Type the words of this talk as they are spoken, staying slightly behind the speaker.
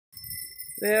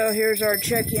Well, here's our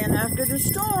check-in after the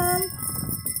storm.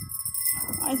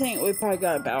 I think we probably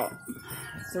got about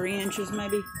 3 inches,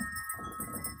 maybe.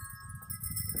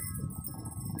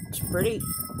 It's pretty.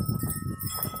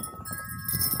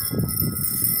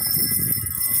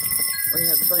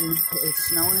 It's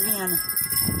snowing again.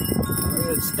 We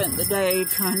have spent the day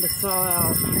trying to thaw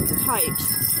out the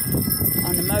pipes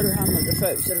on the motorhome of the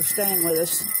folks that are staying with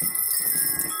us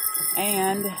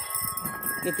and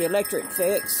get the electric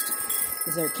fixed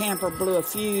because their camper blew a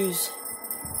fuse.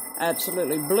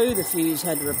 Absolutely blew the fuse.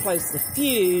 Had to replace the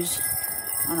fuse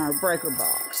on our breaker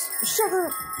box. Sugar,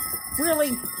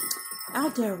 really,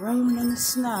 out there rolling in the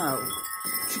snow.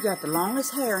 She got the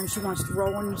longest hair and she wants to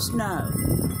roll in the snow.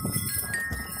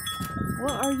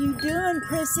 What are you doing,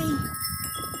 Prissy?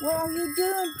 What are you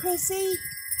doing, Prissy?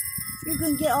 You're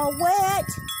going to get all wet.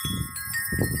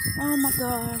 Oh my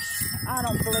gosh, I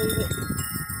don't believe it.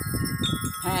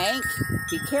 Hank,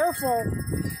 be careful.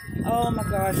 Oh my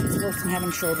gosh, it's worse than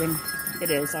having children. It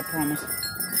is, I promise.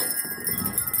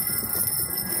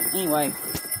 Anyway,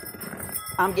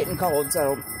 I'm getting cold,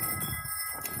 so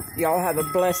y'all have a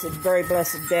blessed, very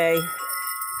blessed day.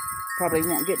 Probably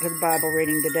won't get to the Bible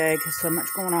reading today because so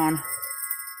much going on.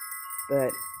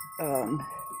 But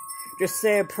just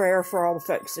say a prayer for all the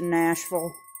folks in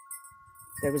Nashville.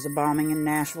 There was a bombing in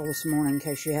Nashville this morning, in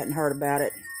case you hadn't heard about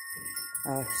it.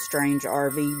 Strange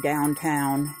RV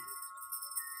downtown.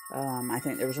 I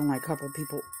think there was only a couple of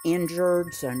people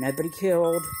injured, so nobody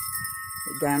killed.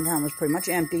 The downtown was pretty much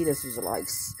empty. This was like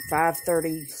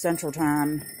 5:30 Central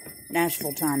Time,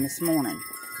 Nashville time this morning.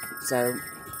 So,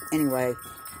 anyway,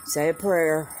 say a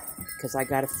prayer, because I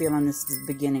got a feeling this is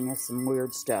the beginning of some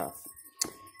weird stuff.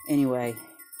 Anyway,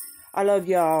 I love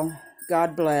y'all.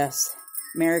 God bless.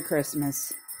 Merry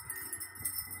Christmas.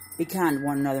 Be kind to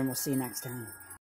one another, and we'll see you next time.